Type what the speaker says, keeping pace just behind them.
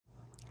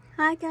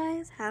Hi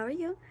guys, how are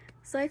you?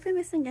 Sorry for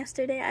missing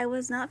yesterday. I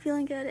was not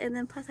feeling good, and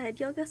then plus I had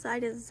yoga, so I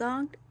just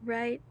zonked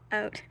right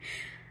out.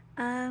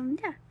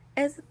 Yeah.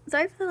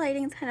 Sorry for the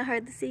lighting, it's kind of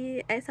hard to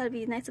see. I just thought it'd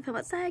be nice to come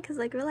outside because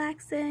like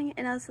relaxing,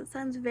 and also the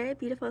sun's very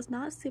beautiful. It's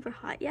not super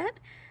hot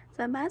yet,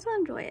 so I might as well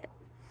enjoy it.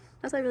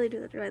 That's why I really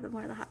do enjoy the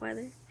more of the hot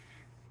weather.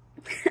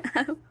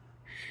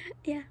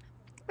 Yeah,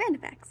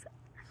 random facts.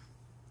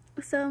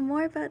 So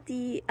more about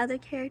the other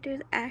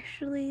characters,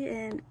 Ashley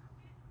and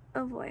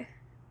oh boy,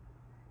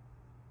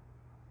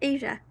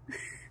 Asia.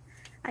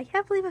 I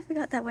can't believe I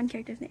forgot that one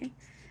character's name.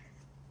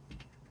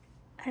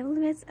 I will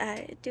admit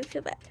I do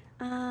feel bad.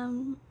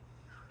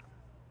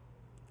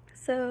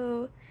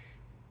 So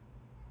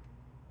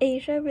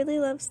Asia really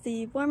loves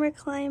the warmer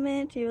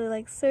climate. She really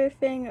likes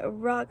surfing,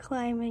 rock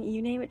climbing,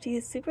 you name it.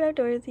 She's super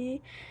outdoorsy,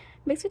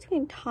 mixed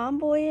between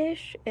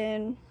tomboyish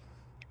and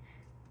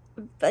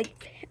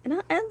like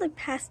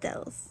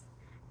pastels.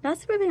 Not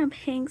super big on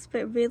pinks,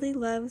 but really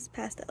loves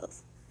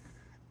pastels.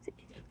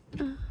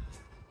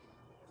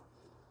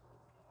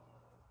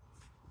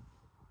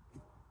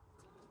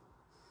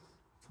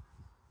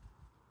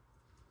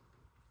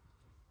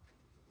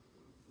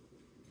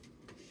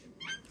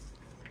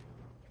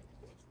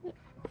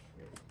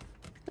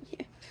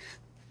 Here.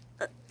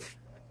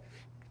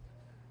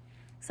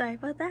 Sorry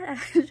about that. I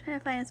was trying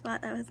to find a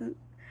spot that wasn't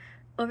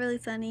overly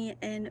sunny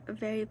and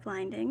very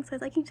blinding. So I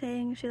was liking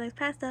saying she likes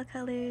pastel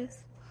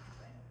colors.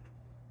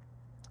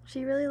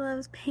 She really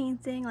loves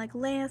painting, like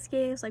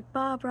landscapes, like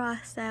Bob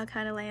Ross style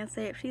kind of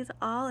landscape. She's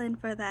all in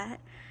for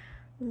that.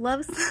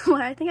 Loves,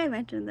 well, I think I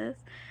mentioned this.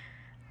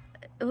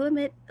 I will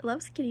admit,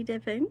 loves skinny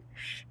dipping.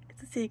 Shh,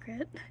 it's a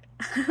secret.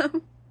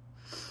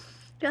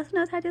 She also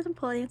knows how to do some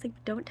pole dance.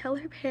 Like, don't tell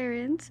her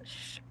parents.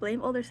 Shh,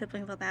 blame older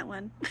siblings on that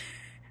one.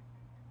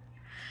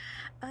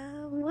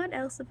 What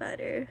else about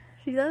her?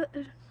 She's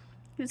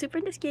super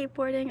into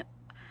skateboarding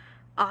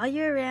all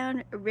year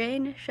round,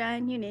 rain,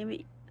 shine, you name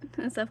it,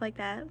 and stuff like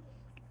that.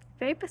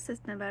 Very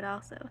persistent about it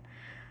also.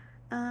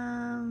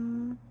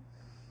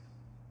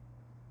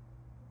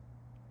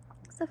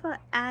 Stuff about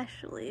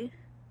Ashley.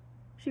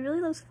 She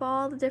really loves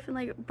fall, the different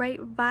like bright,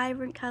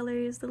 vibrant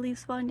colors, the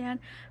leaves falling down,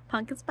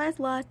 pumpkin spice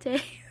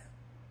latte.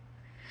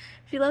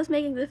 She loves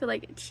making different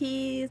like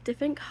teas,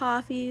 different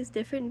coffees,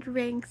 different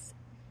drinks,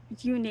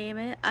 you name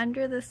it,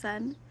 under the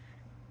sun.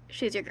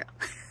 She's your girl.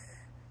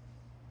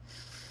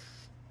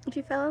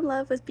 She fell in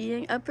love with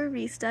being a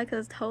barista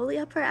because it's totally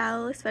up her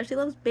alley, especially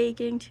loves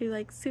baking too,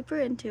 like super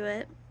into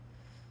it.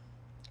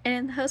 And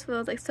in the house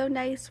feels like so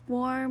nice,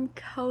 warm,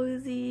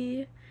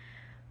 cozy.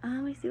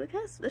 Let me see what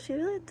kind of, she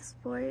really into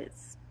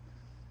sports.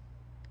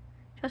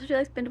 She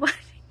likes binge watching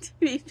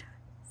TV shows.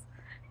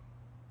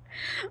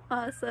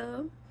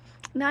 Also,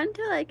 not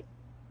into like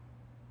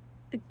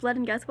blood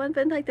and guts one,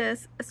 but into like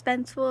this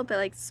suspenseful but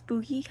like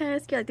spooky kind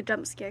of scare, like the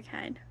jump scare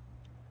kind.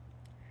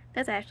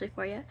 That's Ashley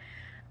for you.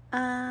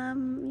 Let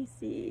me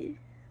see.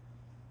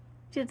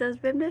 She does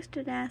rhythmic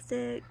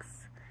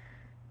gymnastics.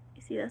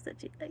 You see, that's what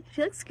she like.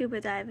 She likes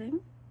scuba diving.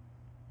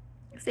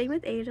 Same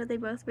with Asia, they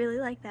both really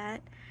like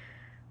that.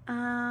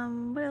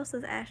 What else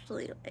does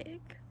Ashley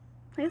like?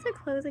 I guess her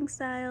clothing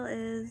style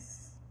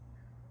is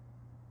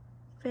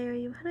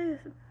very, how do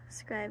I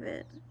describe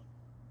it?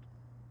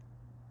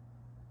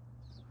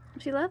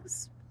 She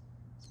loves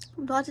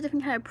lots of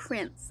different kind of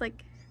prints,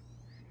 like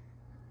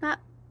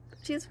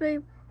she's very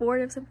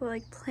bored of simple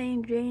like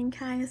plain Jane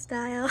kind of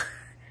style.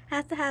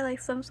 Has to have like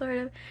some sort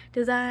of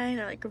design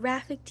or like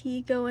graphic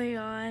tee going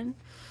on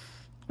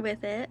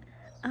with it.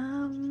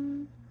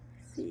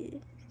 Let's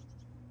see.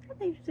 I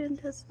think she's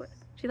into sports.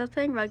 She loves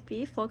playing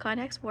rugby, full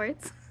contact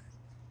sports.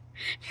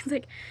 She's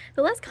like,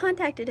 the less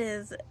contact it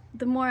is,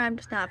 the more I'm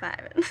just not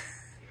vibing.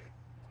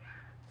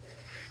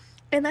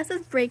 And that's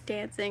just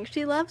breakdancing.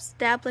 She loves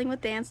dabbling with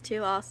dance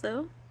too,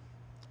 also.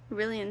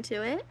 Really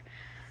into it.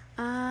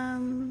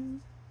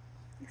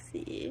 Let's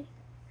see.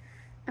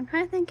 I'm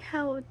trying to think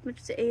how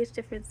much the age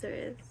difference there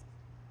is.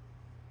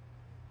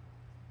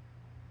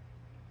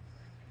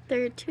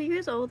 They're 2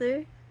 years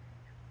older.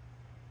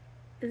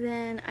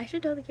 Then I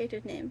should know the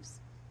characters' names.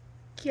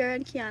 Kiara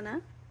and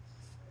Kiana.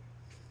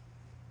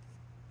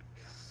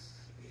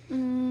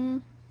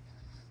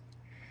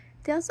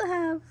 They also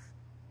have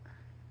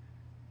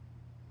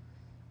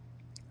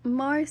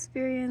more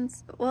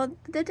experience. Well,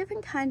 they're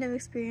different kind of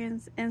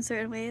experience in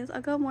certain ways.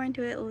 I'll go more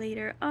into it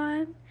later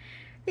on.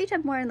 They each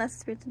have more and less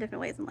experience in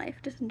different ways in life,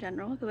 just in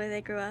general, the way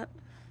they grew up.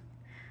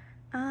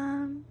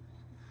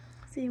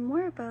 See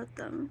more about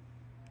them.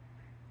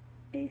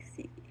 I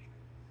see.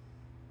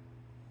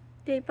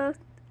 They both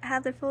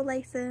have their full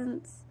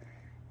license,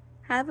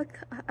 have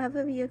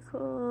a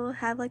vehicle,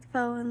 have like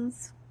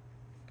phones,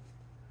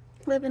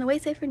 live in way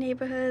safer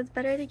neighborhoods,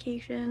 better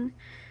education,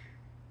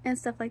 and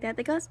stuff like that.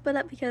 They got split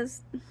up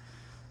because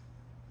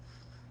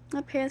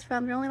my parents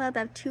they're only allowed to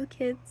have 2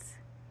 kids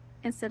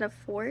instead of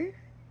 4.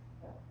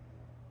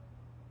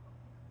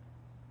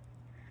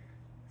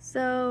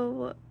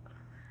 So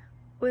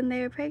when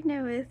they were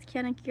pregnant with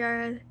Kiana and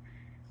Kiara,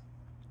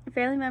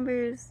 family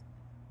members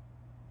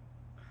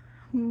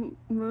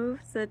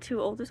moved the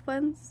 2 oldest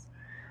ones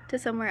to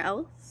somewhere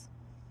else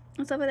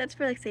and stuff like that's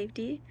for like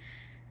safety.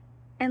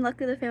 And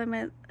luckily the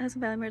family has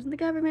some family members in the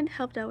government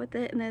helped out with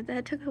it, and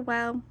that took a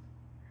while,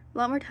 a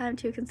lot more time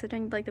too,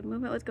 considering like the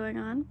movement was going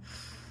on.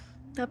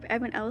 Help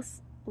everyone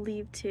else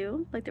leave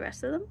too, like the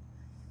rest of them.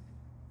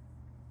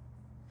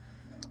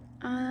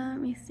 Let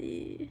me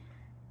see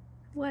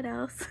what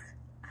else.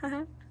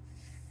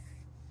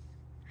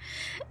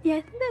 Yeah,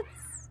 I think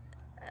that's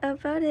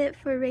about it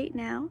for right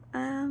now.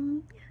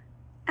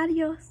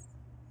 Adios.